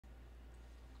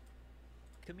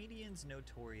Comedians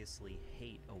notoriously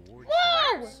hate award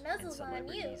Whoa! shows, That's and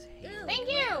celebrities hate Thank when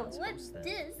you! fans What's host them,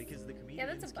 this? because the Yeah,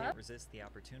 that's comedians a can't buff. resist the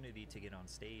opportunity to get on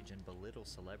stage and belittle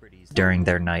celebrities during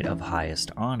their night of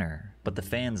highest honor. But the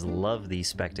fans love these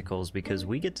spectacles because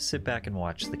we get to sit back and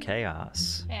watch the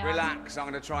chaos. Yeah. Relax, I'm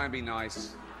going to try and be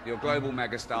nice. You're global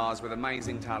megastars with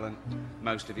amazing talent,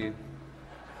 most of you.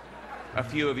 A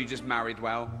few of you just married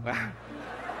well.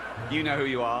 You know who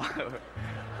you are.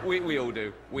 We all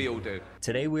do. We all do.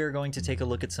 Today we are going to take a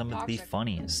look at some of the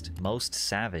funniest, most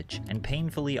savage, and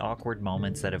painfully awkward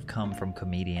moments that have come from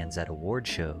comedians at award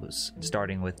shows,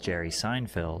 starting with Jerry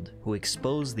Seinfeld, who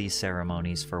exposed these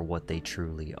ceremonies for what they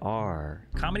truly are.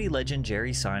 Comedy legend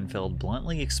Jerry Seinfeld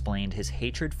bluntly explained his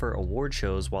hatred for award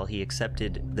shows while he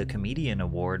accepted the Comedian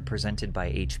Award presented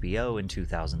by HBO in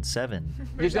 2007.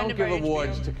 You don't give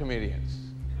awards to comedians.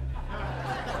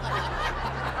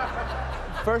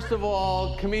 First of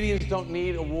all, comedians don't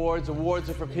need awards. Awards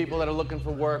are for people that are looking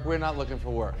for work. We're not looking for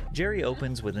work. Jerry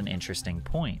opens with an interesting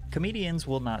point. Comedians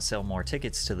will not sell more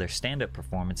tickets to their stand-up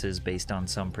performances based on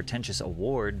some pretentious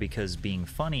award because being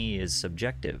funny is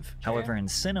subjective. However, in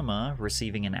cinema,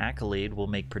 receiving an accolade will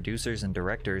make producers and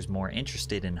directors more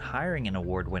interested in hiring an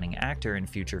award-winning actor in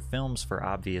future films for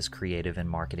obvious creative and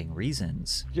marketing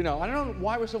reasons. You know, I don't know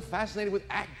why we're so fascinated with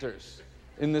actors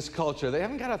in this culture. They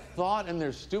haven't got a thought in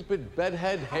their stupid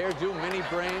bedhead, hairdo, mini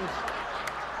brains.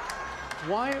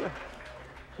 Why?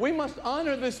 We must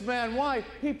honor this man. Why?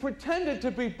 He pretended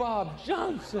to be Bob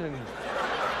Johnson.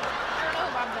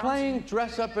 Playing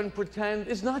dress up and pretend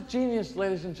is not genius,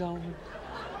 ladies and gentlemen.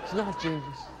 It's not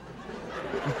genius.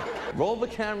 Roll the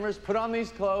cameras, put on these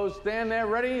clothes, stand there,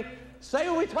 ready, say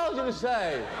what we told you to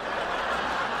say.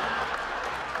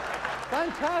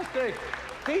 Fantastic.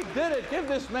 He did it. Give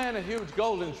this man a huge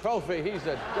golden trophy. He's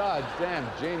a goddamn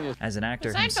genius. As an actor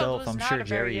Seinfeld himself, was I'm not sure a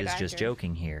very Jerry good is just actor.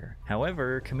 joking here.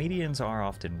 However, comedians are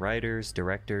often writers,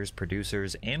 directors,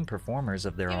 producers, and performers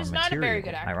of their He own was not a material. very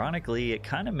good actor. Ironically, it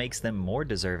kind of makes them more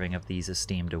deserving of these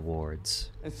esteemed awards.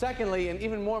 And secondly, and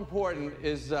even more important,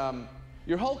 is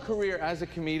your whole career as a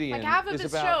comedian Like, half of is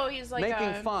his about show, he's like making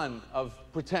a- fun of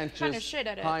pretentious, Kinda shit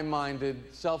at it.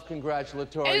 high-minded,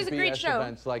 self-congratulatory It is a great BS show.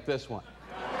 events like this one.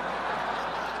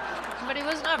 But he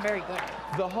was not very good.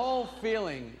 The whole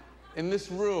feeling in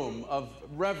this room of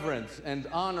reverence and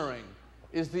honoring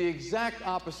is the exact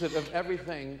opposite of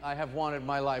everything I have wanted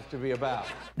my life to be about.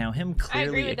 Now, him I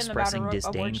agree clearly with him about expressing award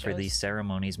disdain for shows. these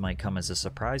ceremonies might come as a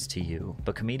surprise to you,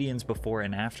 but comedians before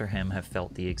and after him have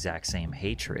felt the exact same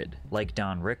hatred. Like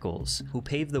Don Rickles, who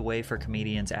paved the way for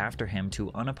comedians after him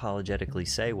to unapologetically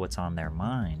say what's on their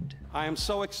mind. I am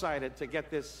so excited to get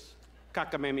this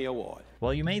Cockamamie Award.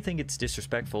 While you may think it's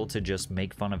disrespectful to just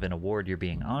make fun of an award you're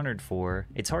being honored for,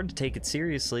 it's hard to take it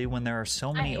seriously when there are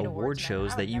so many hate award awards, man.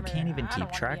 shows I that would you never- can't even I don't keep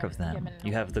wanna track be of them. given an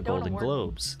You have the award. Don't Golden award me.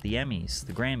 Globes, the Emmys,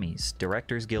 the Grammys,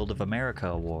 Directors Guild of America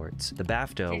Awards, the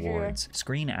BAFTA Did you- Awards,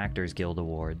 Screen Actors Guild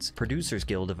Awards, Producers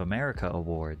Guild of America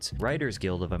Awards, Writers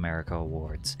Guild of America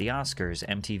Awards, the Oscars,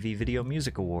 MTV Video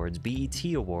Music Awards, BET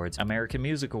Awards, American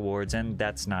Music Awards, and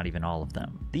that's not even all of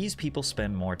them. These people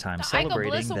spend more time The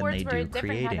celebrating AikoBliss than Awards they were a do different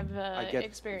creating. kind of I get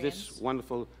experience. this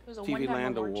wonderful was a TV one-time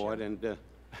Land award Award, show.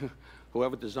 and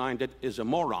whoever designed it is a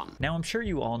moron. Now, I'm sure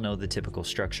you all know the typical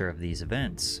structure of these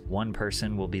events. One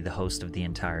person will be the host of the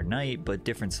entire night, but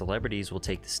different celebrities will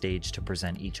take the stage to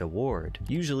present each award.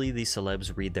 Usually, these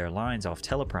celebs read their lines off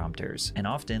teleprompters, and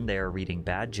often they are reading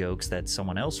bad jokes that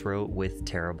someone else wrote with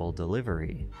terrible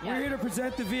delivery. We're here to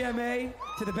present the VMA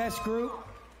to the best group,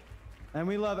 and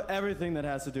we love everything that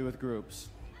has to do with groups.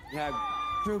 You have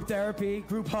group therapy,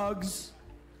 group hugs,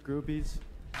 groupies.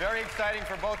 Very exciting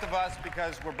for both of us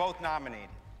because we're both nominated.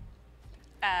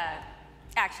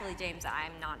 Actually, James,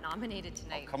 I'm not nominated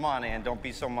tonight. Come on, Ann, don't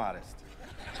be so modest.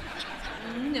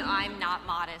 No, I'm not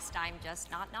modest. I'm just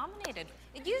not nominated.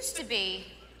 It used to be,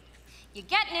 you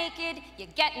get naked, you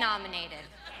get nominated.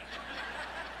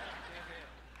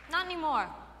 Not anymore.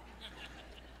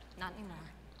 Not anymore.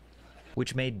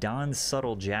 Which made Don's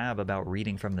subtle jab about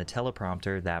reading from the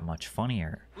teleprompter that much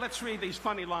funnier. Let's read these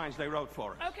funny lines they wrote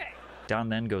for us. Okay. Don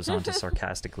then goes on to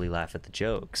sarcastically laugh at the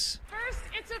jokes. First,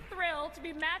 it's a thrill to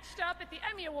be matched up at the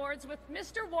Emmy Awards with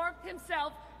Mr. Warmth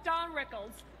himself, Don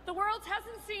Rickles. The world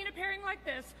hasn't seen a pairing like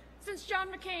this since John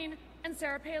McCain and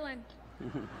Sarah Palin.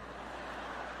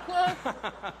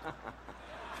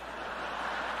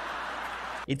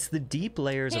 It's the deep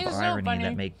layers of He's so irony funny.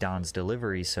 that make Don's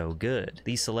delivery so good.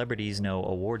 These celebrities know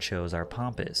award shows are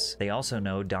pompous. They also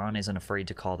know Don isn't afraid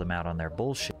to call them out on their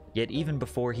bullshit. Yet even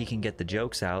before he can get the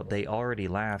jokes out, they already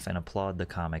laugh and applaud the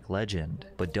comic legend.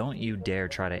 But don't you dare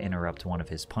try to interrupt one of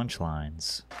his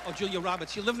punchlines. Oh, Julia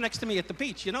Roberts, you live next to me at the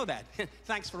beach, you know that.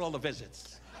 Thanks for all the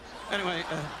visits. Anyway,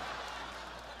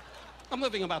 I'm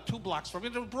living about 2 blocks from you.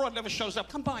 The broad never shows up.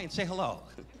 Come by and say hello.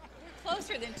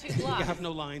 Closer than 2 blocks. You have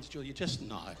no lines, Julia, just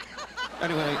nod.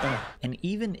 Anyway, And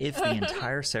even if the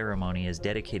entire ceremony is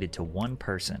dedicated to one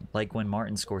person, like when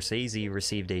Martin Scorsese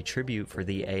received a tribute for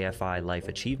the AFI Life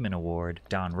Achievement Award,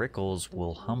 Don Rickles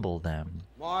will humble them.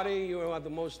 Marty, you are the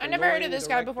most I never heard of this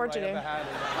guy before today.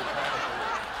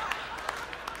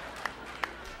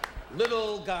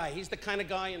 Little guy, he's the kind of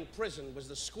guy in prison, was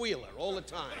the squealer all the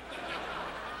time.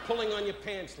 Pulling on your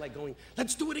pants like going,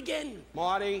 let's do it again.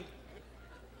 Marty,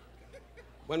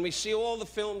 when we see all the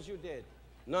films you did,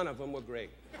 none of them were great.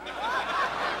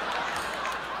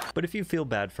 But if you feel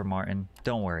bad for Martin,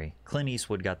 don't worry. Clint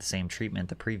Eastwood got the same treatment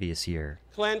the previous year.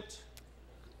 Clint,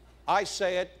 I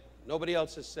say it, nobody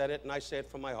else has said it, and I say it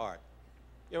from my heart.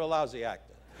 You're a lousy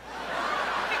actor.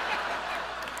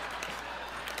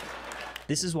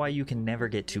 This is why you can never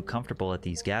get too comfortable at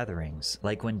these gatherings,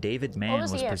 like when David Mann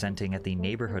was presenting at the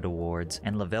Neighborhood Awards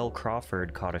and Lavelle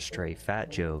Crawford caught a stray fat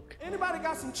joke. Anybody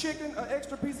got some chicken, an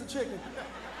extra piece of chicken?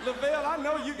 Lavelle, I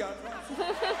know you got some.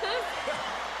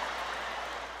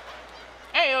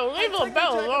 Hey, yo, leave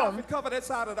Lavelle alone. Cover that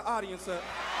side of the audience, sir.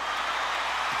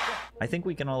 I think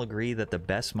we can all agree that the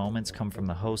best moments come from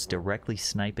the host directly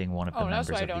sniping one of the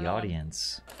members of the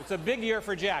audience. It's a big year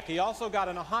for Jack. He also got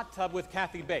in a hot tub with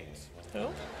Kathy Bates. Who?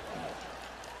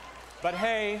 But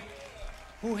hey,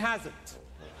 who hasn't?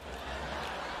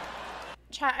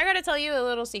 Chat, I gotta tell you a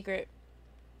little secret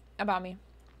about me.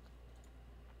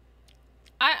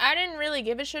 I didn't really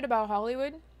give a shit about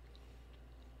Hollywood,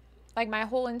 like my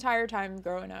whole entire time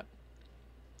growing up.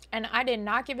 And I did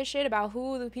not give a shit about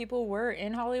who the people were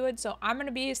in Hollywood, so I'm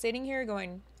gonna be sitting here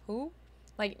going, who?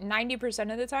 Like 90%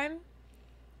 of the time.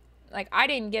 Like, I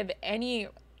didn't give any...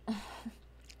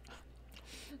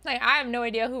 Like, I have no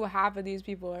idea who half of these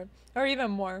people are, or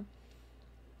even more.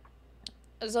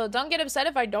 So don't get upset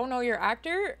if I don't know your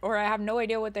actor, or I have no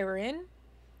idea what they were in.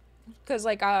 Cause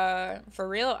like, for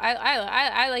real,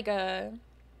 I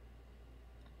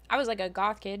was like a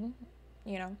goth kid,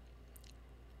 you know.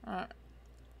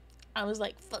 I was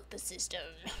like, fuck the system.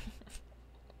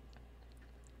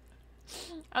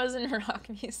 I was into rock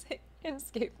music and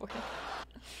skateboarding.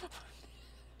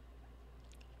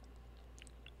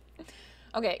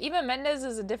 Okay, Eva Mendes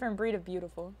is a different breed of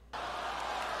beautiful.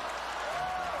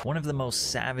 One of the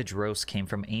most savage roasts came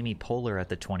from Amy Poehler at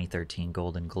the 2013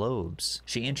 Golden Globes.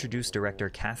 She introduced director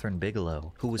Catherine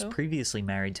Bigelow, who was previously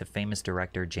married to famous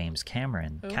director James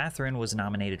Cameron. Catherine was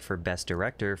nominated for Best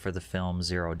Director for the film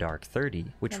Zero Dark 30,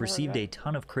 which received a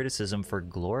ton of criticism for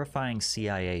glorifying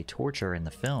CIA torture in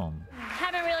the film.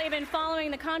 Haven't really been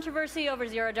following the controversy over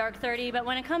Zero Dark 30, but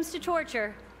when it comes to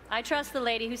torture, I trust the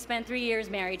lady who spent 3 years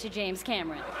married to James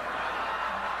Cameron.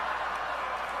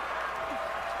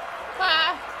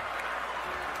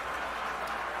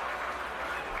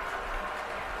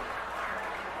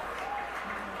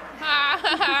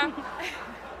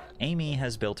 Amy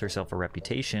has built herself a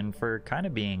reputation for kind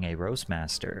of being a roast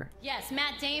master. Yes,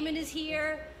 Matt Damon is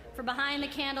here for Behind the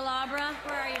Candelabra.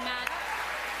 Where are you, Matt?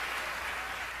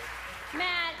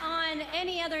 Matt, on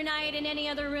any other night in any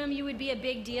other room, you would be a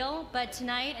big deal, but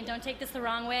tonight, and don't take this the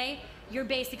wrong way, you're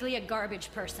basically a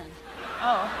garbage person.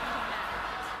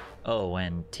 Oh,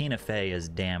 and Tina Fey is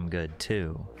damn good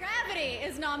too. Gravity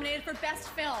is nominated for Best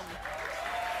Film.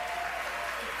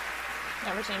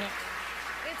 Never seen it.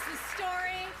 It's the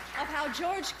story of how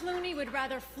George Clooney would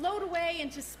rather float away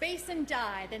into space and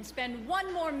die than spend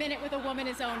one more minute with a woman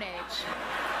his own age.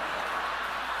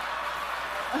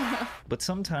 But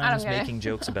sometimes making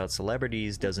jokes about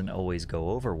celebrities doesn't always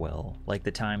go over well. Like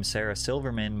the time Sarah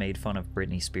Silverman made fun of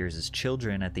Britney Spears'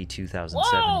 children at the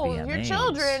 2007 VMAs. Your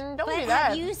children? Don't do that.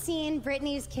 Have you seen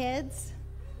Britney's kids?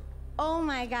 Oh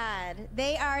my God.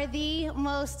 They are the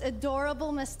most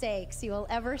adorable mistakes you will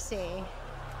ever see.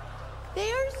 They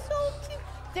are so cute.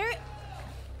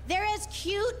 They're as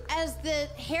cute as the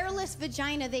hairless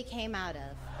vagina they came out of.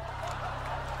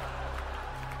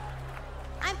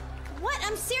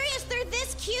 I'm serious, they're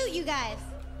this cute, you guys.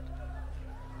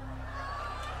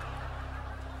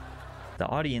 The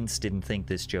audience didn't think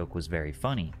this joke was very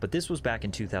funny, but this was back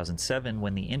in 2007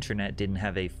 when the internet didn't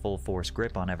have a full-force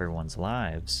grip on everyone's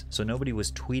lives, so nobody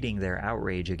was tweeting their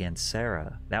outrage against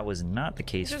Sarah. That was not the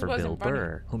case for Bill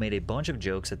Burr, who made a bunch of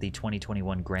jokes at the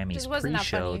 2021 Grammys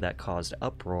pre-show that caused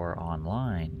uproar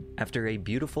online. After a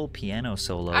beautiful piano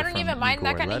solo from Igor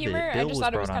Levit, Bill was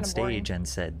brought on stage and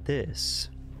said this.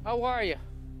 How are you?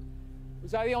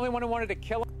 Was I the only one who wanted to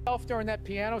kill himself during that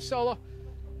piano solo?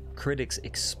 Critics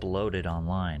exploded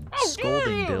online,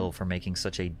 scolding Bill for making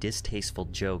such a distasteful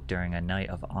joke during a night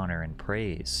of honor and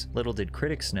praise. Little did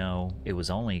critics know, it was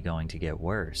only going to get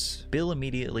worse. Bill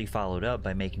immediately followed up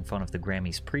by making fun of the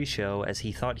Grammys pre-show as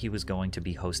he thought he was going to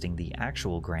be hosting the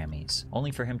actual Grammys,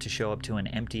 only for him to show up to an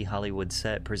empty Hollywood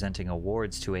set presenting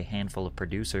awards to a handful of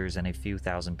producers and a few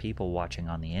thousand people watching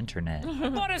on the internet. I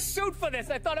bought a suit for this.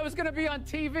 I thought I was going to be on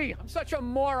TV. I'm such a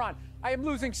moron. I am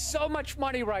losing so much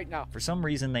money right now. For some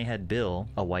reason, they had Bill,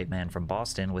 a white man from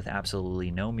Boston with absolutely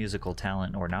no musical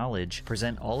talent or knowledge,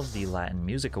 present all of the Latin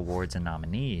Music Awards and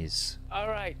nominees. All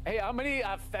right. Hey, how many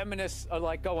feminists are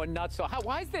like going nuts? So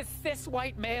why is this cis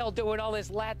white male doing all this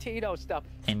Latino stuff?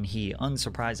 And he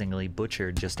unsurprisingly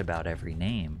butchered just about every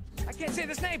name. I can't say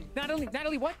this name.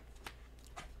 Natalie what?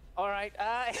 All right.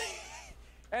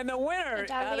 And the winner,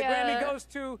 the Grammy goes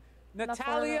to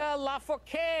Natalia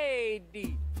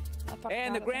Lafourcade.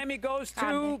 And the Grammy goes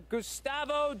to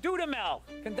Gustavo Dudamel,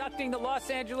 conducting the Los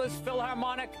Angeles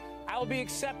Philharmonic. I will be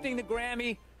accepting the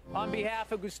Grammy on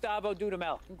behalf of Gustavo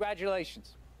Dudamel.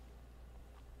 Congratulations.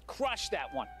 Crushed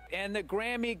that one. And the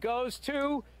Grammy goes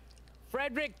to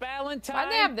Frederick Ballantyne.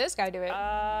 Why'd they have this guy do it?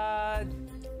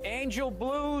 Angel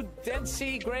Blue, Dead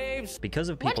Sea Graves. Because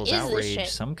of people's outrage,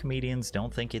 some comedians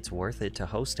don't think it's worth it to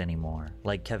host anymore.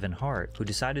 Like Kevin Hart, who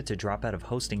decided to drop out of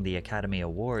hosting the Academy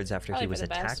Awards after he was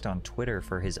attacked on Twitter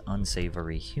for his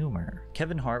unsavory humor.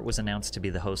 Kevin Hart was announced to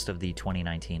be the host of the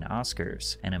 2019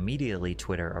 Oscars, and immediately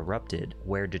Twitter erupted,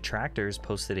 where detractors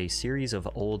posted a series of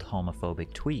old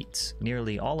homophobic tweets.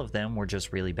 Nearly all of them were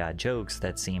just really bad jokes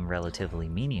that seem relatively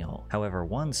menial. However,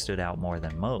 one stood out more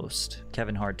than most.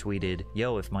 Kevin Hart tweeted,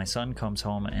 "Yo, if my son comes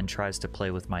home and tries to play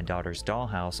with my daughter's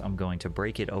dollhouse, I'm going to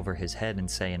break it over his head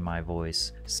and say in my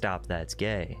voice, 'Stop, that's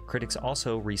gay.'" Critics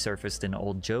also resurfaced an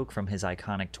old joke from his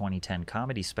iconic 2010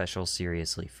 comedy special,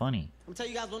 Seriously Funny. I'm gonna tell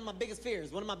you guys one of my biggest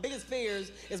fears. One of my biggest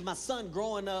fears is my son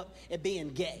growing up and being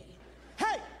gay.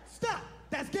 Hey, stop!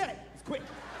 That's gay! It's quick.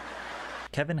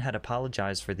 Kevin had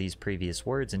apologized for these previous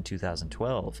words in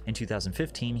 2012. In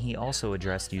 2015, he also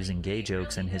addressed using gay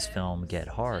jokes in his film Get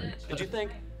Hard. Did you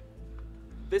think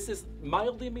this is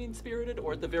mildly mean-spirited,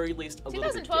 or at the very least a little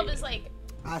bit 2012 is like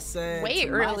I said way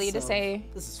early to say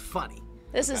this is funny.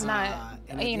 This is not,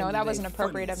 you know, that wasn't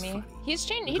appropriate of me. He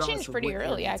changed pretty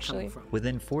early, actually.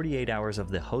 Within 48 hours of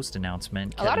the host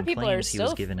announcement, a lot of people he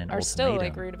was given an ultimatum. Still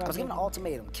like rude about it. I was given an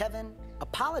ultimatum. Kevin,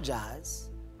 apologize,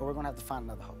 or we're gonna have to find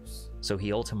another host. So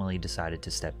he ultimately decided to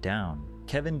step down.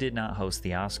 Kevin did not host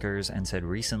the Oscars and said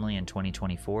recently in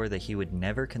 2024 that he would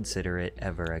never consider it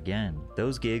ever again.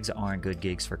 Those gigs aren't good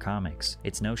gigs for comics.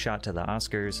 It's no shot to the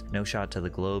Oscars, no shot to the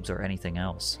Globes or anything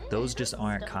else. Those just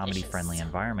aren't comedy-friendly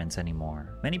environments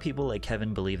anymore. Many people like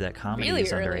Kevin believe that comedy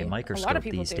is under a microscope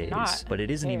these days, but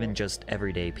it isn't even just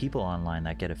everyday people online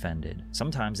that get offended.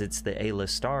 Sometimes it's the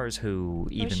A-list stars who,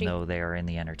 even though they are in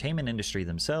the entertainment industry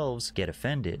themselves, get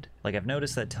offended. Like I've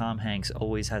noticed that Tom Hanks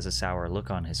always has a sour look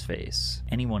on his face.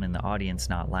 Anyone in the audience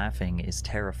not laughing is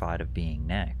terrified of being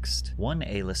next. One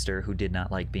A-lister who did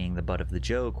not like being the butt of the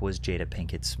joke was Jada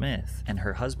Pinkett Smith, and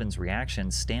her husband's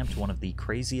reaction stamped one of the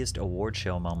craziest award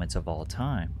show moments of all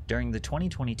time. During the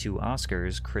 2022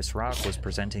 Oscars, Chris Rock was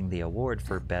presenting the award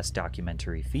for Best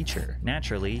Documentary Feature.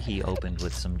 Naturally, he opened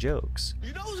with some jokes.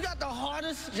 You know who's got the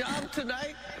hardest job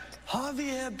tonight?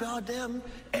 Javier Bardem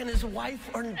and his wife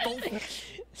are both...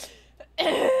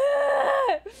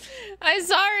 I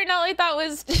saw her and all I thought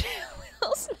was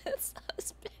Will Smith's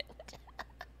husband.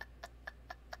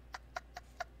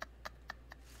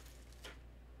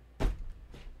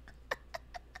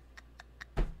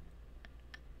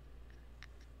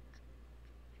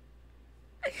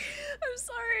 I'm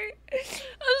sorry.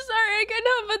 I couldn't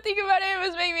help but think about it. It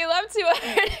was making me laugh too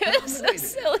hard. It was so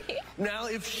silly. Now,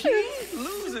 if she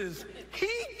loses, he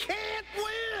can't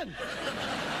win.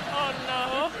 Oh,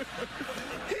 no.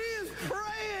 He is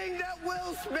praying that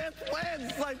Will Smith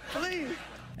wins. Like, please.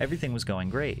 Everything was going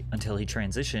great until he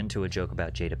transitioned to a joke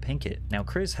about Jada Pinkett. Now,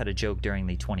 Chris had a joke during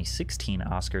the 2016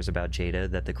 Oscars about Jada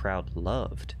that the crowd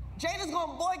loved. Jada's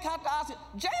gonna boycott the Oscars.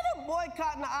 Jada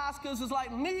boycotting the Oscars is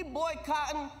like me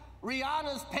boycotting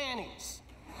Rihanna's panties.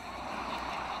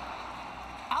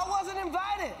 I wasn't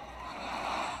invited.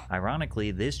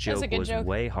 Ironically, this joke was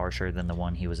way harsher than the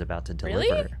one he was about to deliver.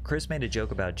 Really? Chris made a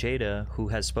joke about Jada, who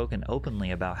has spoken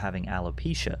openly about having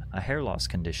alopecia, a hair loss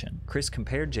condition. Chris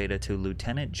compared Jada to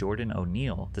Lieutenant Jordan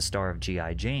O'Neill, the star of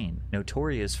G.I. Jane,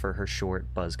 notorious for her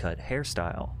short buzz-cut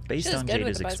hairstyle. Based on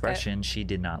Jada's expression, she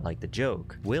did not like the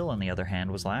joke. Will, on the other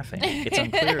hand, was laughing. It's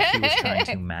unclear if he was trying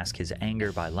to mask his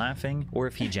anger by laughing, or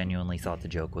if he genuinely thought the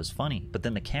joke was funny. But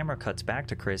then the camera cuts back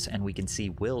to Chris and we can see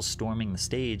Will storming the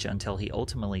stage until he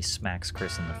ultimately smacks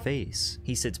Chris in the face.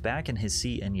 He sits back in his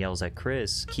seat and yells at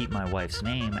Chris, "Keep my wife's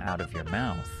name out of your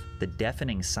mouth." The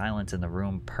deafening silence in the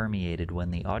room permeated when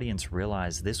the audience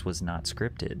realized this was not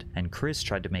scripted, and Chris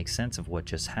tried to make sense of what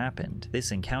just happened.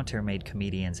 This encounter made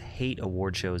comedians hate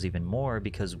award shows even more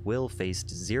because Will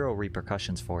faced zero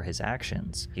repercussions for his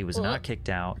actions. He was not kicked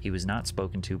out, he was not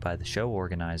spoken to by the show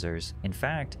organizers. In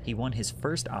fact, he won his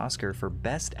first Oscar for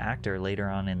Best Actor later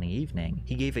on in the evening.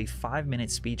 He gave a 5-minute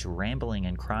speech rambling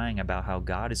and crying about how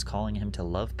God is calling him to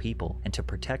love people and to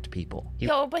protect people.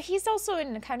 But he's also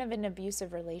in kind of an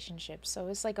abusive relationship. So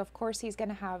it's like, of course he's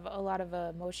gonna have a lot of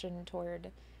emotion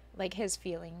toward like his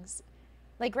feelings.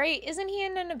 Like, right, isn't he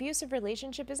in an abusive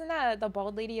relationship? Isn't that the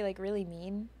bald lady like really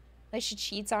mean? Like, she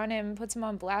cheats on him, puts him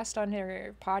on blast on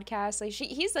her podcast. Like,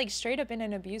 he's like straight up in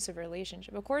an abusive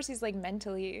relationship. Of course he's like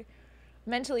mentally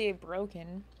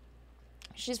broken.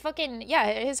 She's fucking,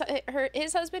 yeah,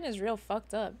 his husband is real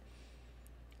fucked up.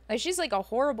 Like, she's like a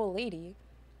horrible lady.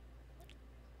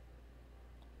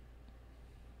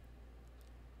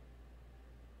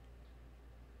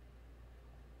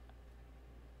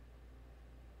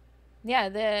 Yeah,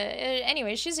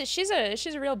 anyway, she's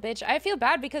a real bitch. I feel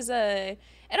bad because it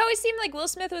always seemed like Will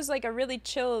Smith was like a really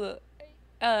chill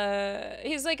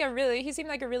he seemed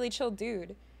like a really chill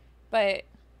dude. But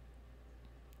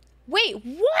wait,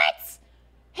 what?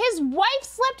 His wife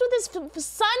slept with his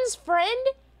son's friend?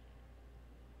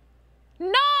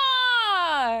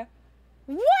 Nah.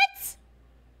 What?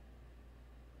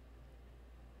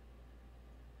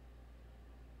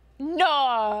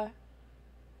 Nah.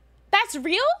 That's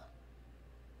real?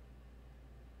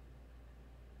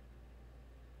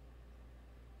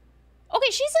 Okay,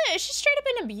 she's straight up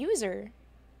an abuser.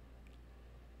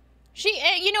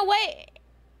 You know what?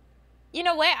 You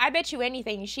know what? I bet you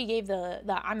anything she gave the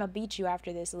 "I'ma beat you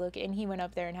after this" look, and he went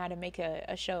up there and had to make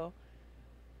a show.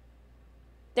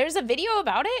 There's a video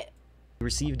about it? He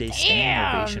received a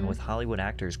standing ovation with Hollywood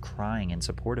actors crying in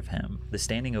support of him. The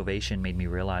standing ovation made me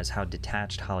realize how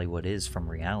detached Hollywood is from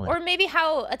reality. Or maybe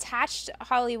how attached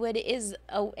Hollywood is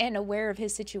and aware of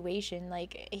his situation.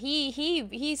 Like,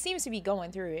 he seems to be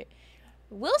going through it.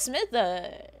 Will Smith,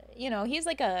 you know, he was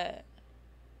like a,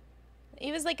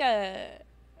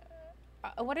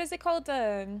 what is it called?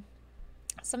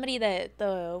 Somebody that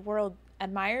the world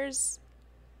admires,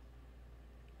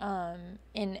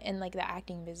 in like the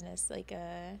acting business, like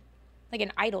an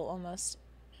idol almost.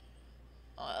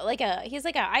 He's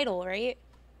like an idol, right?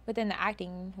 Within the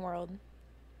acting world.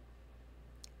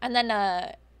 And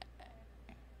then,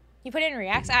 he put in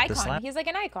reacts, icon. He's like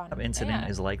an icon. The incident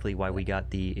is likely why we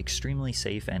got the extremely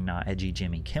safe and not edgy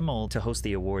Jimmy Kimmel to host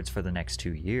the awards for the next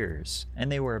 2 years.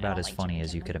 And they were about as funny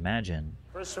as you could imagine.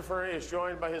 Christopher is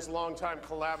joined by his longtime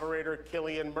collaborator,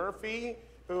 Cillian Murphy,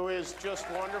 who is just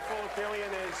wonderful.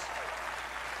 Cillian is...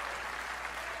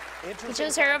 He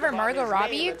chose her over Margot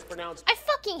Robbie. I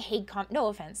fucking hate no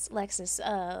offense, Lexus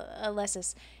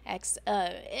X.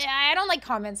 I don't like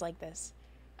comments like this.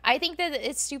 I think that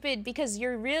it's stupid because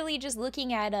you're really just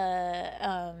looking at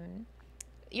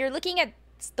you're looking at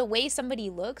the way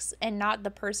somebody looks and not the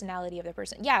personality of the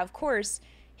person. Yeah, of course,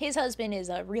 his husband is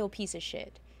a real piece of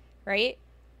shit, right?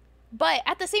 But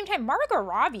at the same time, Margot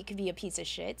Robbie could be a piece of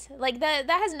shit. Like, that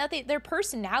has nothing. Their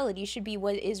personality should be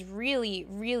what is really,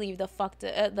 really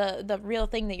the real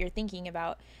thing that you're thinking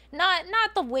about, not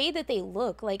the way that they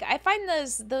look. Like, I find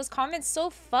those comments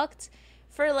so fucked.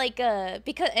 For like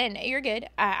because, and you're good.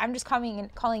 I'm just calling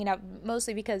it out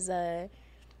mostly because I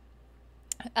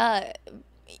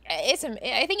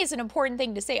think it's an important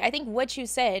thing to say. I think what you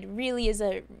said really is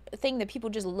a thing that people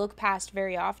just look past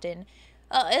very often.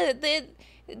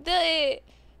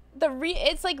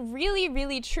 It's like really,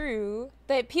 really true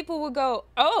that people would go,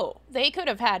 oh, they could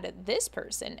have had this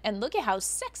person, and look at how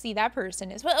sexy that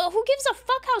person is. Well, who gives a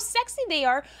fuck how sexy they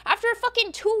are? After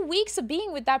fucking 2 weeks of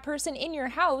being with that person in your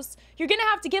house, you're gonna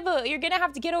have to get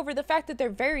over the fact that they're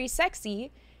very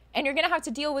sexy, and you're gonna have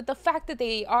to deal with the fact that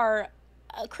they are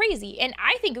crazy. And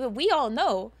I think that we all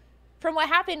know from what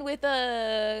happened with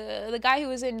the guy who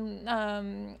was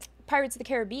in Pirates of the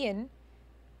Caribbean.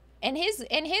 And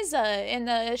in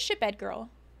the shipbed girl,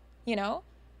 you know,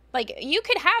 like, you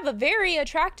could have a very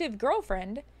attractive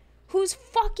girlfriend who's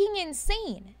fucking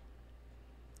insane.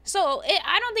 So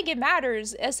I don't think it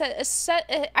matters. I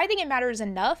think it matters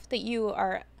enough that you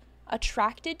are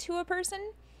attracted to a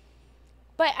person.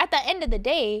 But at the end of the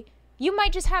day, you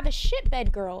might just have a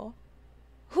shitbed girl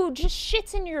who just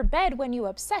shits in your bed when you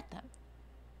upset them.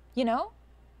 You know?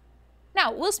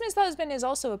 Now, Will Smith's husband is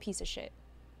also a piece of shit.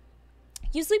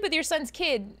 You sleep with your son's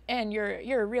kid and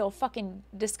you're a real fucking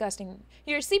disgusting.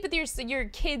 You sleep with your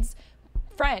kid's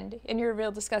friend and you're a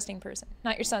real disgusting person.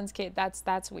 Not your son's kid.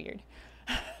 That's weird.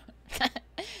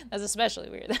 That's especially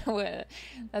weird.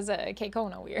 That's a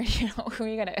K-Kona weird. You know,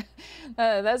 we gotta.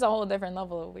 That's a whole different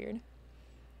level of weird.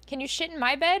 Can you shit in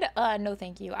my bed? No,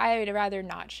 thank you. I'd rather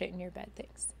not shit in your bed.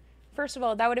 Thanks. First of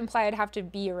all, that would imply I'd have to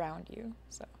be around you.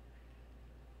 So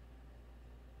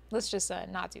let's just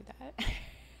not do that.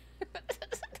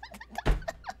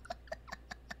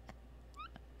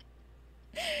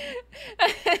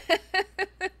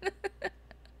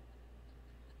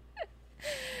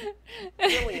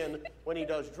 Cillian, when he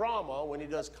does drama, when he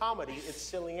does comedy, it's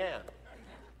Cillian.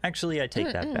 Actually, I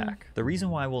take that back. The reason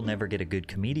why we'll never get a good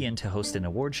comedian to host an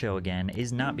award show again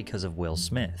is not because of Will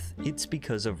Smith. It's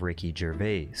because of Ricky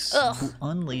Gervais, who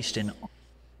unleashed an...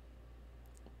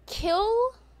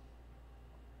 Kill,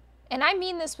 and I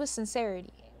mean this with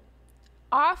sincerity,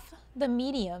 off the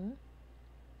medium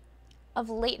of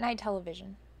late night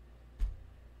television.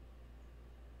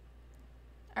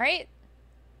 All right?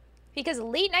 Because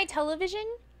late night television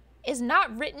is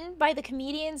not written by the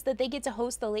comedians that they get to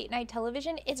host the late night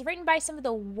television. It's written by some of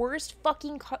the worst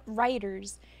fucking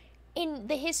writers in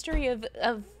the history of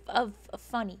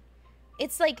funny.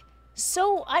 It's like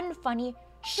so unfunny.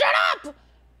 Shut up!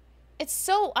 It's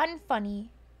so unfunny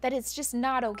that it's just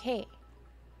not okay.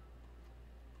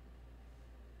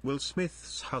 Will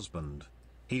Smith's husband,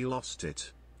 he lost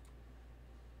it.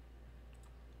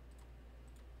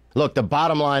 Look, the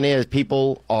bottom line is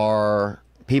people are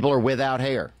without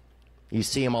hair. You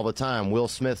see him all the time. Will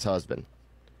Smith's husband.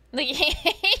 Like, you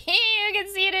can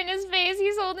see it in his face.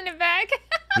 He's holding it back.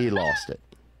 He lost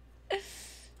it.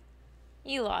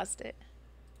 He lost it.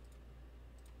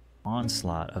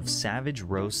 Onslaught of savage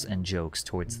roasts and jokes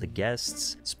towards the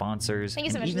guests, sponsors, and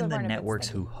even the networks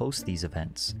who host these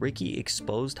events. Ricky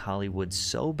exposed Hollywood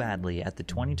so badly at the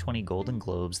 2020 Golden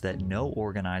Globes that no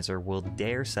organizer will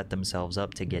dare set themselves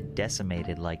up to get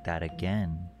decimated like that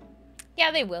again. Yeah,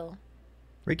 they will.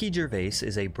 Ricky Gervais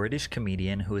is a British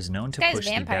comedian who is known to push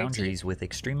the boundaries with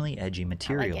extremely edgy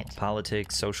material.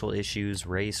 Politics, social issues,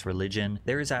 race, religion.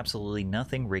 There is absolutely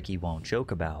nothing Ricky won't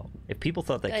joke about. If people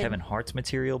thought that Kevin Hart's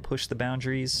material pushed the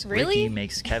boundaries, Ricky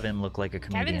makes Kevin look like a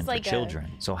comedian for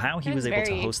children. So how he was able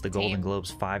to host the Golden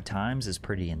Globes 5 times is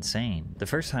pretty insane. The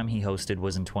first time he hosted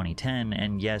was in 2010,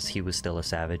 and yes, he was still a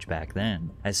savage back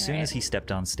then. As soon as he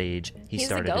stepped on stage, he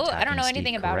started attacking I don't know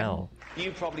anything Steve about Carell. him.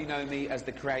 You probably know me as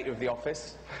the creator of The Office.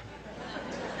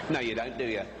 No, you don't, do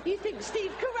you? You think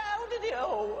Steve Carell did it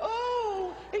all?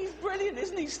 Oh, he's brilliant,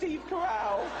 isn't he, Steve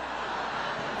Carell?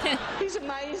 He's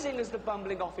amazing as the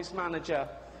bumbling office manager.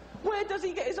 Where does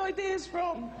he get his ideas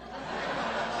from?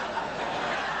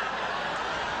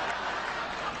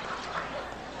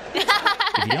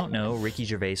 If you don't know, Ricky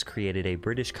Gervais created a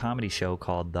British comedy show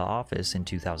called The Office in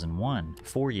 2001,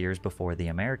 4 years before the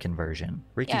American version.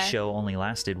 Ricky's show only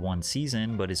lasted 1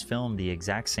 season, but is filmed the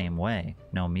exact same way.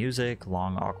 No music,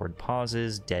 long awkward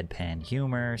pauses, deadpan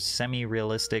humor,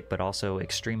 semi-realistic but also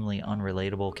extremely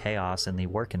unrelatable chaos in the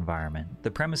work environment.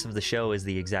 The premise of the show is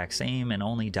the exact same, and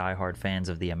only diehard fans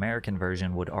of the American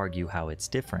version would argue how it's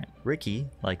different. Ricky,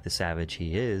 like the savage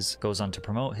he is, goes on to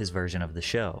promote his version of the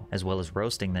show, as well as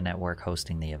roasting the network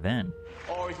hosting the event.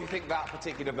 Or if you think that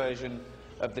particular version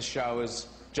of the show has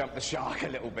jumped the shark a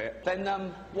little bit,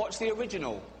 then watch the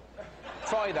original,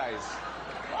 Fridays,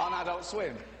 on Adult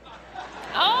Swim.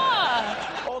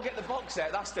 Oh! Or get the box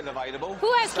set, that's still available.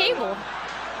 Who has cable?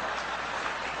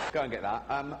 Go and get that.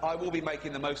 I will be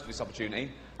making the most of this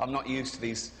opportunity. I'm not used to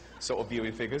these sort of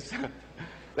viewing figures.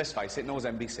 Let's face it, nor's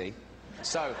NBC.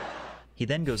 So... He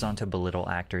then goes on to belittle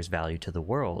actors' value to the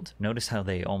world. Notice how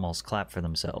they almost clap for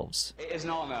themselves. It is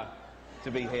an honour to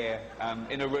be here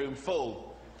in a room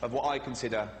full of what I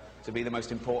consider to be the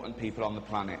most important people on the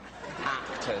planet.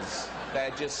 Actors.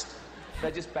 They're just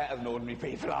better than ordinary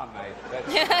people, aren't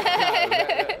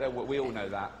they? We all know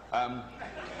that.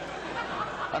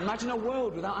 Imagine a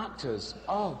world without actors.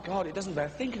 Oh, God, it doesn't bear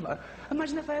thinking about it.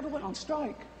 Imagine if they ever went on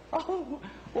strike. Oh,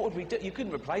 what would we do? You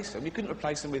couldn't replace them. You couldn't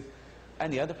replace them with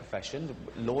any other profession,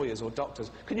 lawyers or doctors.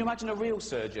 Can you imagine a real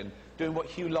surgeon doing what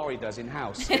Hugh Laurie does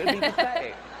in-house? It would be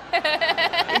pathetic.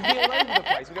 We'd be all over the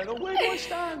place. We'd go, oh, where do I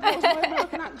stand? What's my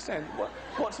American accent?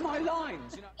 What's my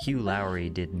lines? You know? Hugh Laurie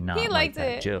did not He like liked that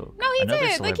it. joke. No, he Another did.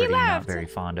 Like, he celebrity not laughed. very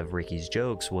fond of Ricky's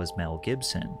jokes was Mel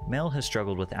Gibson. Mel has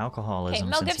struggled with alcoholism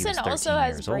Mel since he was Gibson 13 also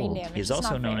has years brain old. damage. He is It's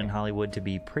also not known fair. in Hollywood to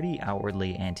be pretty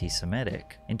outwardly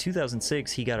anti-Semitic. In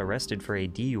 2006, he got arrested for a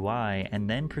DUI and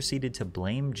then proceeded to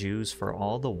blame Jews for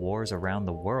all the wars around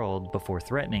the world before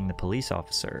threatening the police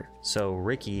officer. So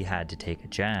Ricky had to take a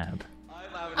jab.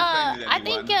 I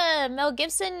think Mel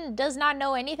Gibson does not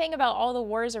know anything about all the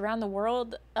wars around the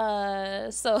world,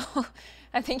 so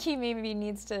I think he maybe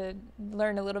needs to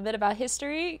learn a little bit about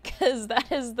history, because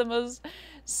that is the most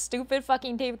stupid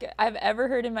fucking tape I've ever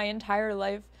heard in my entire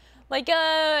life. Like,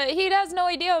 he has no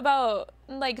idea about,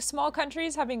 like, small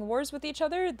countries having wars with each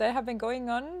other that have been going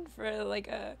on for, like,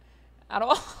 at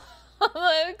all.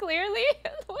 Clearly.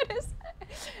 What is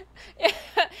that?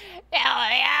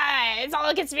 Yeah, it's all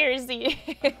a conspiracy.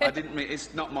 I didn't mean,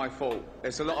 it's not my fault.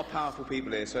 There's a lot of powerful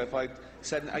people here, so if I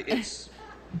said, it's...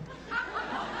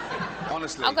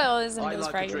 Honestly, Alcoholism I does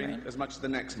like fry to your drink brain. as much as the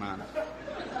next man.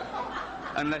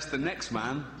 Unless the next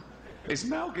man is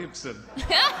Mel Gibson.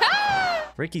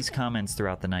 Ricky's comments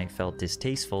throughout the night felt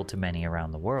distasteful to many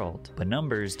around the world, but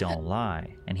numbers don't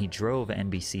lie, and he drove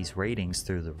NBC's ratings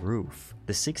through the roof.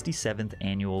 The 67th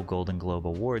Annual Golden Globe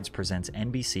Awards presents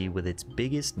NBC with its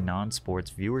biggest non-sports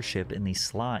viewership in the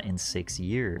slot in 6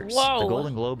 years. Whoa. The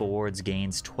Golden Globe Awards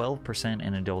gains 12%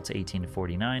 in adults 18 to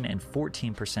 49 and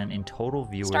 14% in total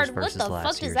viewers Started, what versus the last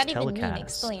fuck does year's that even mean? telecast.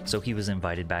 Explain. So he was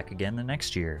invited back again the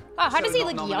next year. Wow, how does he Also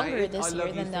look not younger nominated, this I year love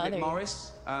you, than the Philip other year?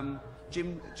 Morris,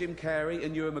 Jim Carrey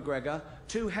and Ewan McGregor,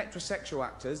 two heterosexual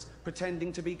actors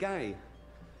pretending to be gay.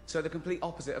 So the complete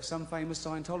opposite of some famous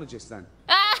Scientologists then.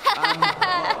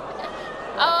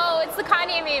 Oh, it's the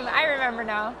Kanye meme. I remember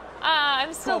now.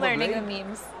 I'm still Probably. learning the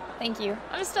memes. Thank you.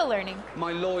 I'm still learning.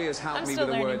 My lawyers helped I'm me still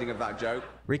with the learning. wording of that joke.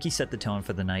 Ricky set the tone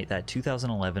for the night that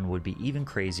 2011 would be even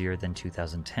crazier than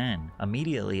 2010,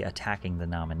 immediately attacking the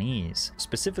nominees,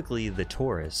 specifically The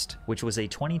Tourist, which was a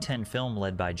 2010 film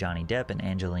led by Johnny Depp and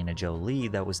Angelina Jolie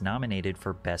that was nominated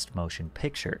for Best Motion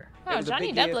Picture. Oh, It was a Johnny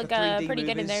big Depp year looked for 3D pretty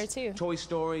good in there movies. too. Toy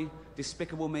Story,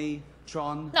 Despicable Me,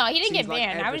 Tron. No, he didn't Seems get like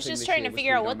banned. I was everything just this trying year to was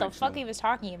figure out what the fuck three-dimensional. he was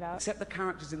talking about. Except the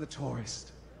characters in The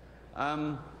Tourist.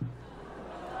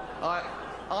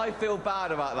 I feel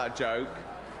bad about that joke.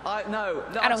 No,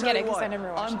 I don't get it, 'cause because I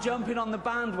never watched I'm jumping on the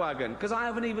bandwagon because I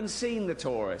haven't even seen The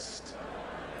Tourist.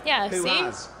 Yeah, Who see?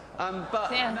 has?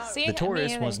 Yeah, see? The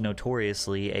Tourist I mean, was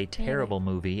notoriously a terrible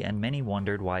movie, and many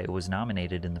wondered why it was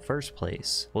nominated in the first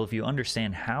place. Well, if you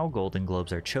understand how Golden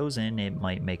Globes are chosen, it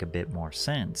might make a bit more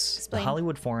sense. Explain. The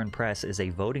Hollywood Foreign Press is a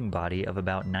voting body of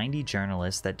about 90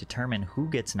 journalists that determine who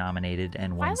gets nominated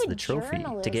and Why wins would the trophy.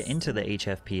 To get journalists- into the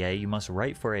HFPA, you must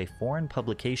write for a foreign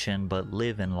publication but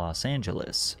live in Los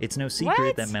Angeles. It's no secret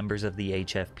What? that members of the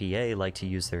HFPA like to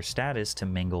use their status to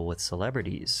mingle with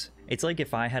celebrities. It's like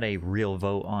if I had a real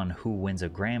vote on who wins a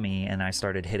Grammy and I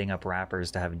started hitting up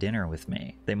rappers to have dinner with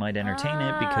me. They might entertain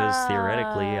it because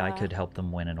theoretically I could help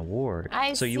them win an award.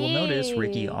 I So you will notice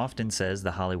Ricky see. often says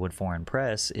the Hollywood Foreign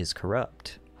Press is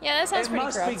corrupt. Yeah, that sounds It pretty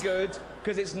must corrupt. be good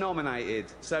because it's nominated.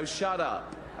 So shut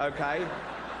up, okay?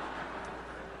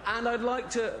 And I'd like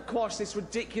to quash this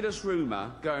ridiculous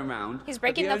rumor going around. He's that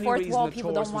breaking the only fourth reason wall The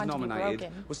people Tourist don't want was to be nominated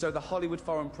broken. was so the Hollywood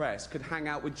Foreign Press could hang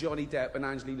out with Johnny Depp and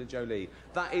Angelina Jolie.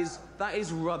 That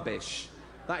is rubbish.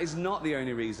 That is not the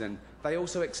only reason. They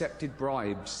also accepted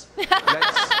bribes.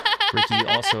 Ricky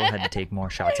also had to take more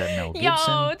shots at Mel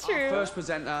Gibson. Our first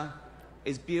presenter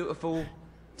is beautiful,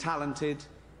 talented,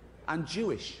 and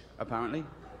Jewish, apparently.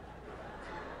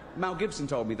 Mel Gibson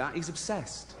told me that. He's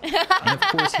obsessed. And of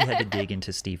course he had to dig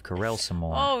into Steve Carell some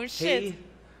more. Oh, shit. He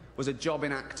was a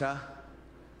jobbing actor,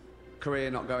 career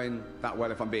not going that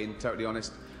well if I'm being totally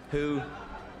honest, who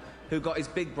got his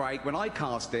big break when I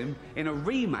cast him in a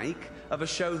remake of a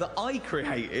show that I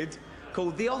created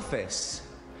called The Office.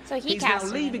 So He's now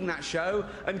leaving that show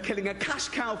and killing a cash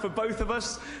cow for both of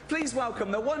us. Please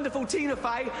welcome the wonderful Tina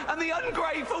Fey and the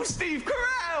ungrateful Steve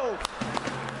Carell!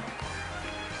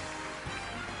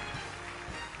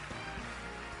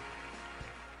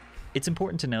 It's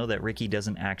important to know that Ricky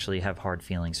doesn't actually have hard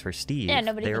feelings for Steve. Yeah,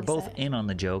 nobody They are thinks both that. in on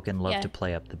the joke and love Yeah. to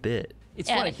play up the bit. It's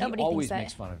Yeah, funny. He nobody always thinks that.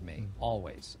 makes fun of me,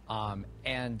 always.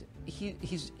 And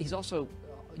he's also,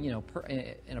 you know,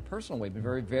 in a personal way, been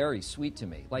very, very sweet to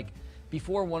me. Like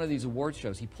before one of these award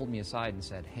shows, he pulled me aside and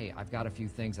said, "Hey, I've got a few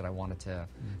things that I wanted to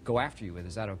go after you with.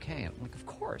 Is that okay?" And I'm like, "Of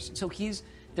course." And so he's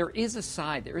there is a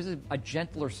side, there is a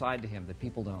gentler side to him that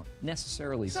people don't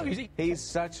necessarily see. He's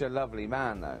such a lovely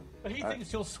man, though. But he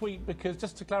thinks you're sweet because,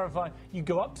 just to clarify, you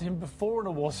go up to him before an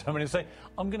award ceremony and say,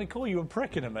 I'm going to call you a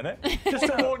prick in a minute, just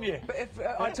to warn you. But if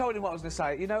I told him what I was going to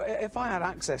say, you know, if I had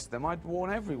access to them, I'd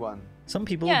warn everyone. Some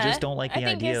people just don't like the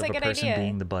idea of a person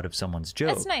being the butt of someone's joke.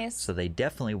 That's nice. So they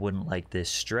definitely wouldn't like this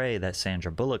stray that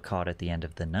Sandra Bullock caught at the end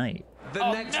of the night.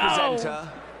 The next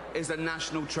presenter is a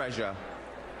national treasure.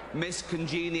 Miss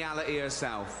Congeniality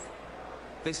herself.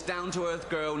 This down-to-earth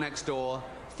girl next door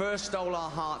first stole our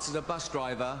hearts as a bus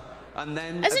driver and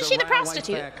then as a railway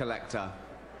fare collector.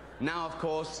 Now, of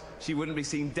course, she wouldn't be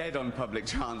seen dead on public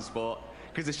transport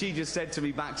because as she just said to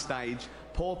me backstage,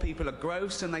 poor people are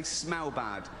gross and they smell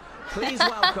bad. Please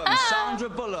welcome Sandra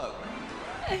Bullock.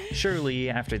 Surely,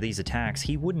 after these attacks,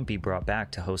 he wouldn't be brought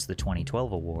back to host the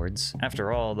 2012 awards.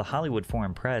 After all, the Hollywood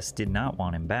Foreign Press did not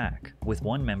want him back, with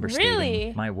one member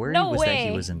stating, "My worry was that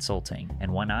he was insulting,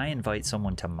 and when I invite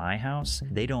someone to my house,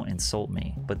 they don't insult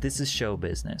me. But this is show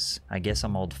business. I guess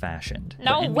I'm old-fashioned."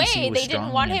 No way, they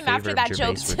didn't want him after that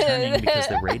joke returning because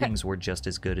the ratings were just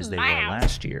as good as they were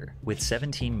last year, with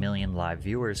 17 million live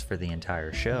viewers for the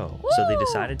entire show. Woo! So they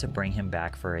decided to bring him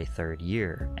back for a third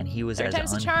year, and he was as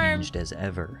unhinged as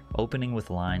ever, opening with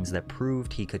lines that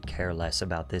proved he could care less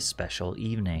about this special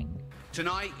evening.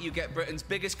 Tonight, you get Britain's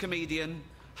biggest comedian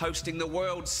hosting the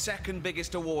world's second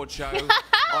biggest award show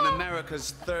on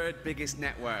America's third biggest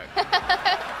network.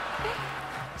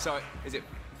 So, is it?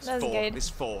 It's fourth. It's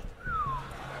fourth.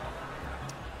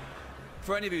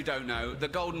 For any of you who don't know, the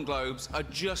Golden Globes are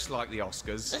just like the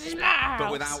Oscars,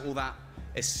 but without all that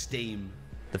esteem.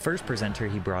 The first presenter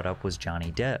he brought up was Johnny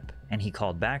Depp, and he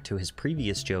called back to his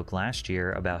previous joke last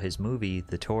year about his movie,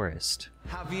 The Tourist.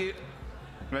 Have you...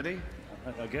 Ready?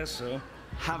 I guess so.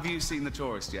 Have you seen The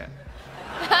Tourist yet?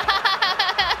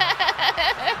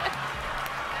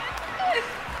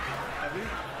 Have you?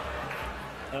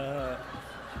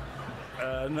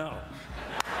 No.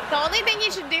 The only thing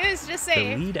you should do is just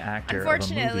say, the lead actor of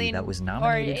a movie that was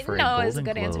nominated for a Golden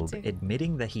Globe,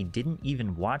 admitting that he didn't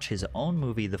even watch his own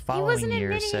movie the following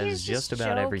year, says just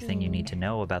about everything you need to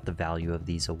know about the value of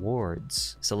these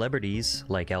awards. Celebrities,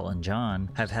 like Elton John,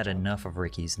 have had enough of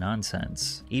Ricky's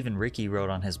nonsense. Even Ricky wrote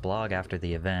on his blog after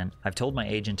the event, "I've told my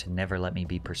agent to never let me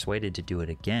be persuaded to do it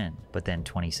again. But then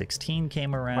 2016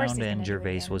 came around and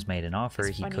Gervais was made an offer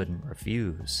he couldn't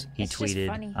refuse." He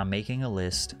tweeted, "I'm making a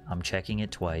list, I'm checking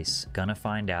it twice, gonna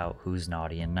find out who's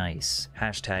naughty and nice.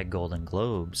 Hashtag Golden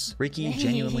Globes." Ricky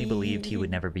genuinely believed he would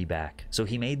never be back, so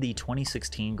he made the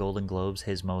 2016 Golden Globes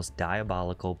his most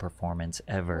diabolical performance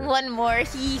ever. One more,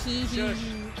 hee hee hee. Shush.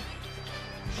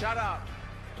 Shut up,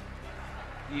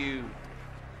 you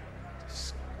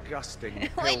disgusting,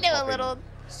 We do a little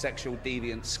sexual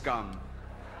deviant scum.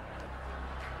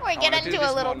 We get into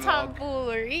a little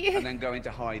tomfoolery. And then go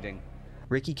into hiding.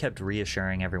 Ricky kept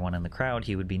reassuring everyone in the crowd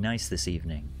he would be nice this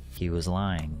evening. He was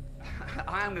lying.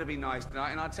 I am going to be nice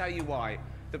tonight, and I'll tell you why.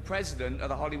 The president of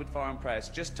the Hollywood Foreign Press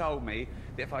just told me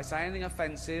that if I say anything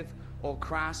offensive or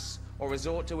crass or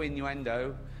resort to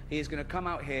innuendo, he is going to come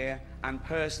out here and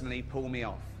personally pull me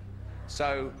off.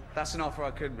 So that's an offer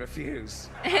I couldn't refuse.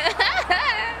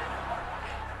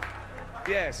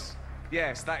 Yes,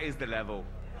 that is the level.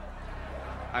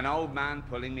 An old man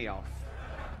pulling me off.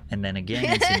 And then again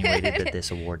insinuated that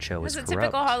this award show was That's corrupt. a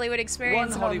typical Hollywood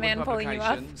experience of a man pulling you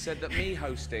up. Said that me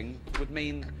hosting would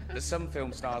mean that some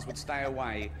film stars would stay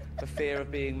away for fear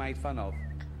of being made fun of.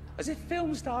 As if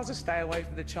film stars would stay away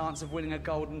from the chance of winning a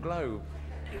Golden Globe.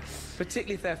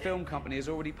 Particularly if their film company has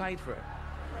already paid for it.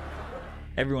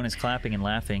 Everyone is clapping and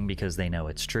laughing because they know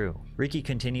it's true. Ricky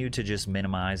continued to just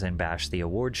minimize and bash the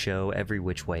award show every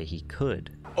which way he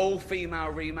could. All female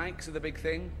remakes are the big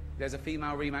thing. There's a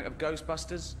female remake of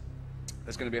Ghostbusters.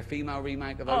 There's going to be a female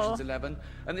remake of Ocean's 11.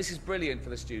 And this is brilliant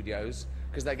for the studios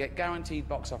because they get guaranteed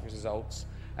box office results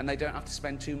and they don't have to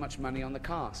spend too much money on the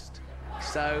cast.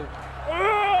 So...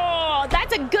 Oh,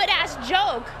 that's a good-ass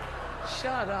joke.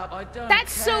 Shut up, I don't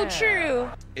That's care. so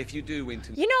true. If you do win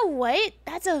tonight... You know what?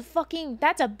 That's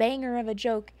a banger of a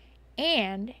joke.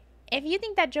 And if you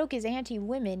think that joke is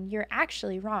anti-women, you're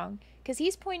actually wrong. Because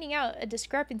he's pointing out a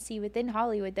discrepancy within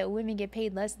Hollywood that women get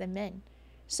paid less than men.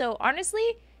 So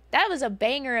honestly, that was a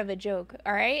banger of a joke,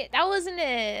 all right? That wasn't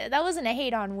a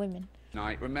hate on women.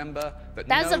 Remember that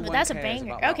that's no one a cares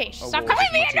banger. about Okay, that stop award calling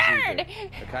as me a much as you nerd. do,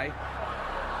 okay?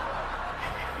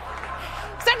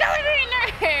 Stop calling me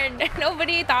a nerd.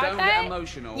 Nobody thought Don't that. get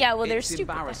emotional. Yeah, well, they're it's stupid.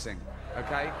 embarrassing,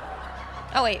 okay?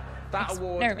 Oh wait. That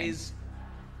award is,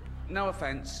 no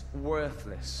offense,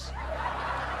 worthless.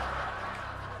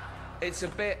 It's a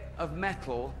bit of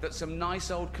metal that some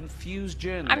nice old confused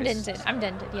journalists... I'm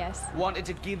dented, yes. ...wanted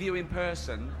to give you in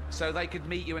person so they could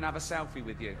meet you and have a selfie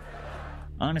with you.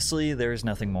 Honestly, there is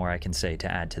nothing more I can say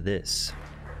to add to this.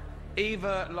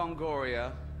 Eva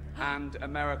Longoria and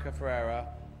America Ferrera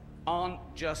aren't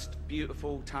just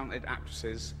beautiful, talented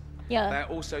actresses. Yeah. They're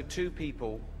also two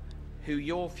people who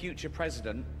your future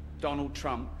president, Donald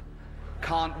Trump,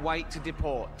 can't wait to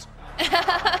deport.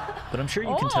 But I'm sure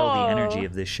you can tell the energy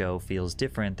of this show feels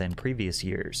different than previous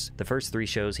years. The first 3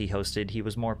 shows he hosted, he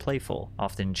was more playful,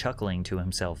 often chuckling to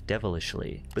himself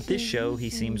devilishly. But this show, he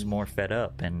seems more fed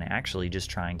up and actually just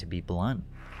trying to be blunt.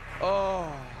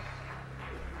 Oh.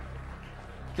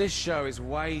 This show is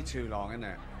way too long, isn't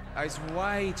it? It's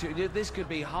way too... This could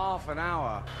be half an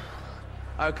hour.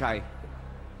 Okay.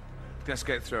 Let's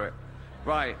get through it.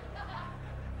 Right.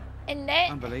 And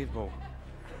then... Unbelievable.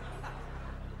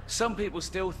 Some people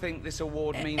still think this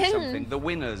award means something. The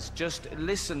winners. Just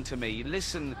listen to me.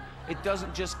 Listen. It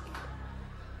doesn't just...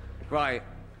 Right.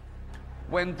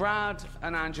 When Brad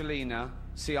and Angelina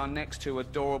see our next 2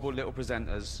 adorable little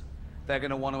presenters, they're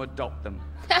going to want to adopt them.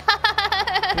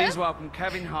 Please welcome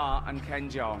Kevin Hart and Ken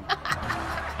Jeong.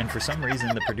 And for some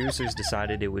reason, the producers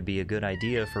decided it would be a good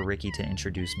idea for Ricky to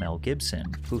introduce Mel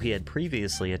Gibson, who he had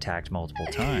previously attacked multiple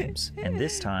times, and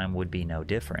this time would be no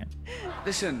different.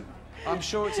 Listen, I'm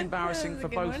sure it's embarrassing for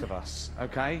both of us,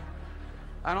 okay?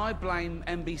 And I blame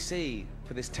NBC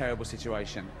for this terrible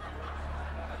situation.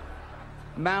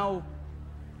 Mel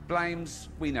blames...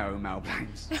 We know who Mel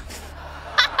blames.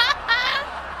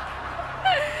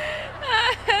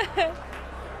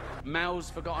 Mel's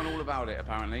forgotten all about it,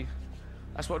 apparently.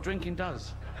 That's what drinking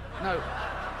does. No.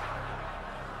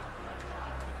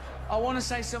 I want to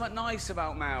say something nice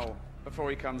about Mel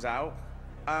before he comes out.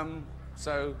 Oh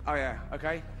yeah,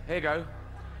 okay, here you go.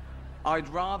 I'd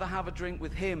rather have a drink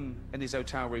with him in his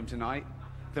hotel room tonight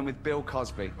than with Bill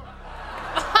Cosby.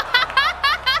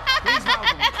 Please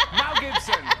welcome Mel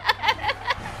Gibson.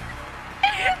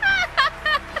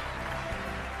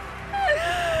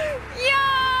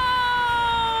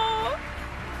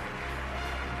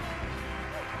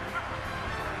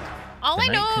 All I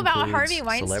know about Harvey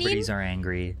Weinstein celebrities are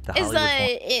angry.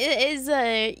 is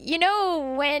you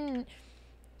know when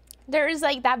there's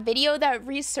like that video that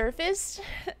resurfaced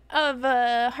of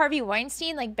Harvey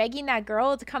Weinstein like begging that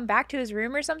girl to come back to his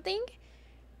room or something?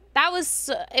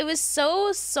 It was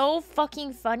so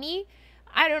fucking funny.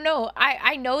 I don't know.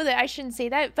 I know that I shouldn't say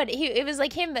that, but it was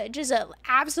like him just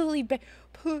absolutely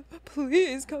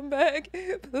please come back.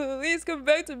 Please come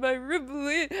back to my room,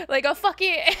 please. Like a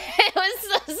fucking... It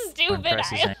was so stupid.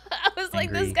 I was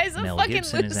like, this guy's a Mel fucking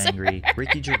Gibson loser. is angry.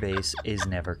 Ricky Gervais is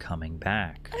never coming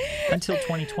back. Until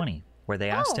 2020, where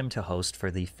they asked him to host for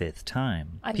the 5th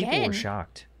time. People Again? were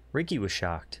shocked. Ricky was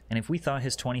shocked. And if we thought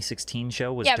his 2016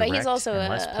 show was Yeah, but direct he's also and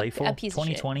less a playful, piece of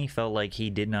shit. 2020 felt like he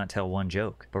did not tell one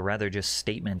joke, but rather just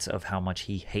statements of how much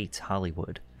he hates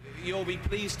Hollywood. You'll be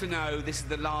pleased to know this is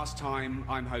the last time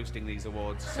I'm hosting these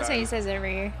awards. That's what he says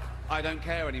every year. I don't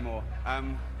care anymore.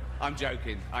 I'm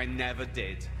joking. I never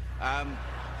did.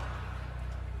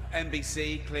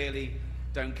 NBC clearly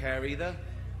don't care either.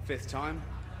 5th time.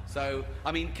 So,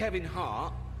 I mean, Kevin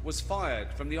Hart was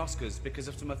fired from the Oscars because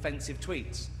of some offensive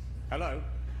tweets. Hello?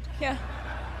 Yeah.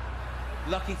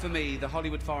 Lucky for me, the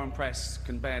Hollywood foreign press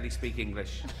can barely speak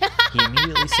English. He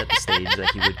immediately set the stage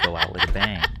that he would go out with a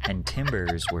bang, and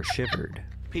timbers were shivered.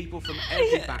 People from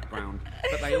every background,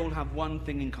 but they all have one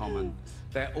thing in common.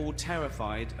 They're all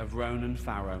terrified of Ronan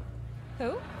Farrow.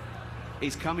 Who?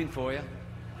 He's coming for you.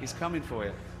 He's coming for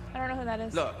you. I don't know who that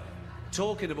is. Look,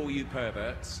 talking of all you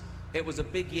perverts, it was a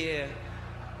big year.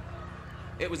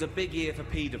 It was a big year for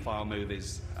paedophile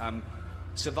movies.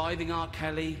 Surviving R.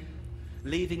 Kelly,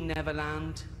 Leaving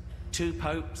Neverland, 2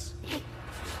 Popes.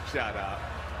 Shut up.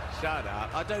 Shut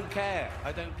up. I don't care.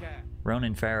 I don't care.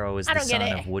 Ronan Farrow is I the don't get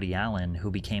son it. of Woody Allen,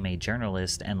 who became a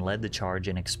journalist and led the charge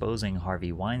in exposing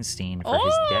Harvey Weinstein for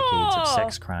his decades of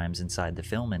sex crimes inside the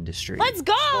film industry. Let's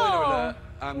go! Spoiler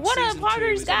alert, What a season 2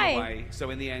 Potter's is on the guy. way, so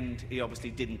in the end, he obviously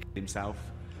didn't kill himself.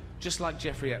 Just like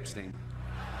Jeffrey Epstein.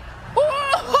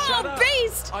 Oh, Shut up.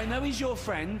 beast! I know he's your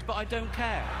friend, but I don't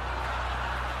care.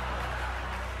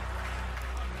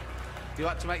 You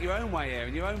had to make your own way here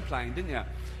in your own plane, didn't you?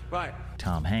 Right.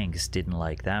 Tom Hanks didn't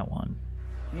like that one.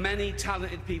 Many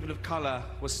talented people of colour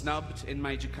were snubbed in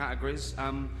major categories.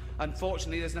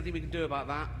 Unfortunately, there's nothing we can do about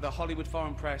that. The Hollywood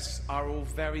foreign press are all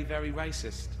very, very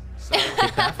racist. So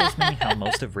It baffles me how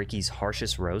most of Ricky's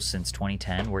harshest roasts since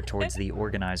 2010 were towards the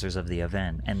organizers of the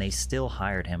event, and they still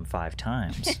hired him 5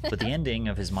 times. But the ending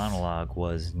of his monologue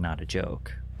was not a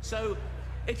joke. So,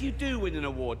 if you do win an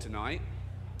award tonight,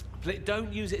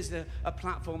 Don't use it as a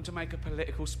platform to make a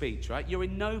political speech, right? You're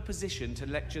in no position to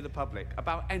lecture the public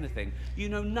about anything. You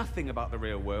know nothing about the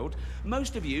real world.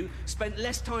 Most of you spent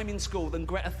less time in school than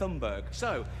Greta Thunberg.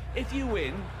 So, if you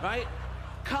win, right,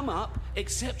 come up,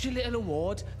 accept your little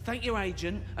award, thank your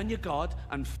agent and your God,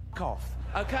 and f*** off,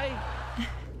 okay?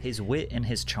 His wit and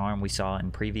his charm we saw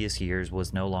in previous years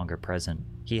was no longer present.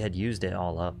 He had used it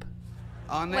all up.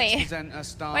 Our next presenter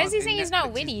stars why is he saying he's not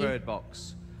Netflix's witty? Bird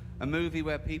Box, a movie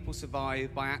where people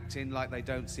survive by acting like they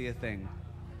don't see a thing.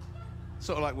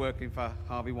 Sort of like working for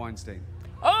Harvey Weinstein.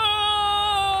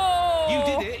 Oh!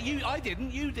 You did it. I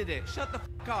didn't. You did it. Shut the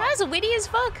f*** up. That's witty as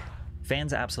fuck.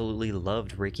 Fans absolutely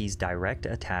loved Ricky's direct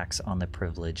attacks on the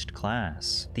privileged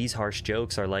class. These harsh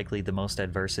jokes are likely the most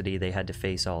adversity they had to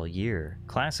face all year.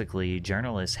 Classically,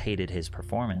 journalists hated his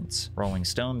performance. Rolling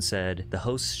Stone said, the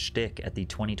host's shtick at the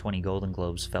 2020 Golden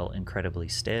Globes felt incredibly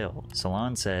stale.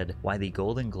 Salon said, why the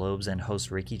Golden Globes and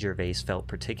host Ricky Gervais felt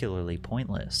particularly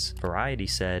pointless. Variety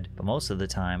said, but most of the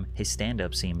time, his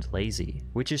stand-up seemed lazy.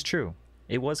 Which is true.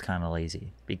 It was kinda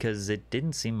lazy, because it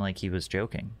didn't seem like he was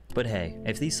joking. But hey,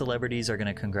 if these celebrities are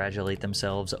gonna congratulate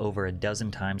themselves over a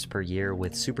dozen times per year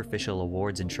with superficial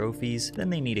awards and trophies, then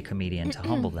they need a comedian to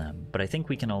humble them. But I think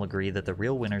we can all agree that the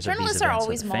real winners of these Journalists are events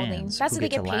always are the molding. fans, That's who what they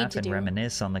get to get paid laugh to and do.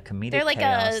 reminisce on the They're comedic like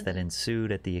chaos that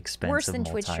ensued at the expense worse of than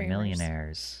Twitch streamers.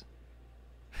 multimillionaires.